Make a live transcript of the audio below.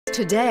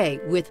Today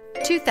with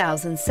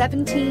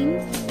 2017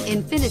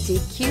 Infiniti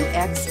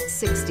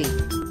QX60.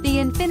 The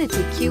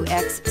Infiniti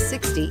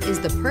QX60 is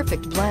the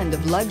perfect blend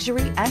of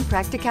luxury and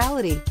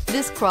practicality.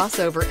 This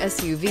crossover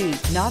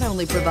SUV not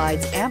only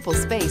provides ample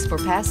space for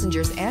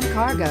passengers and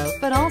cargo,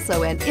 but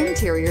also an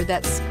interior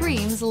that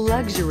screams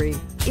luxury.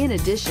 In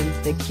addition,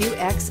 the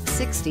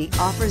QX60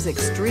 offers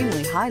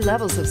extremely high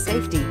levels of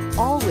safety,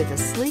 all with a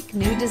sleek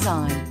new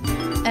design,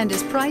 and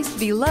is priced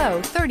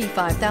below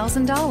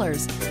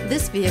 $35,000.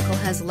 This vehicle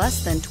has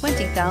less than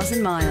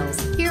 20,000 miles.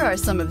 Here are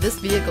some of this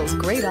vehicle's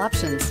great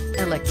options: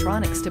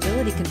 electronic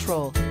stability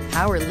control,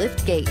 power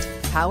liftgate,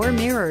 power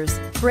mirrors,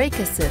 brake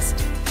assist,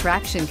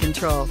 traction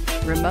control,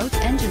 remote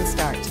engine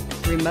start,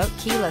 remote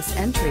keyless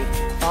entry,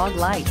 fog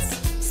lights,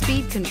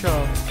 speed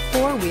control,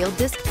 four-wheel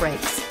disc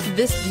brakes.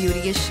 This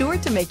beauty is sure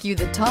to make you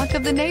the talk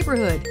of the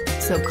neighborhood.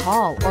 So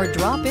call or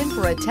drop in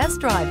for a test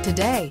drive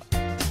today.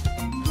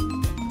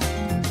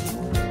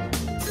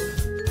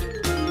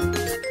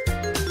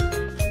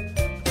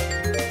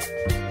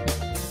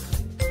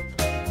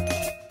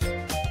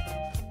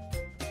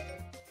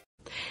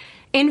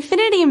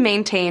 Infiniti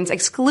maintains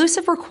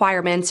exclusive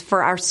requirements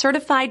for our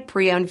certified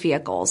pre-owned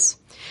vehicles.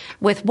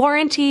 With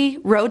warranty,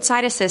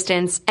 roadside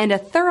assistance, and a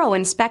thorough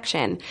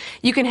inspection,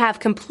 you can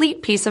have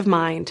complete peace of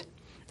mind.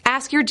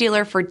 Ask your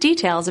dealer for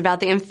details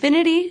about the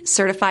Infiniti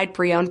Certified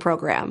Pre-Owned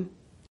program.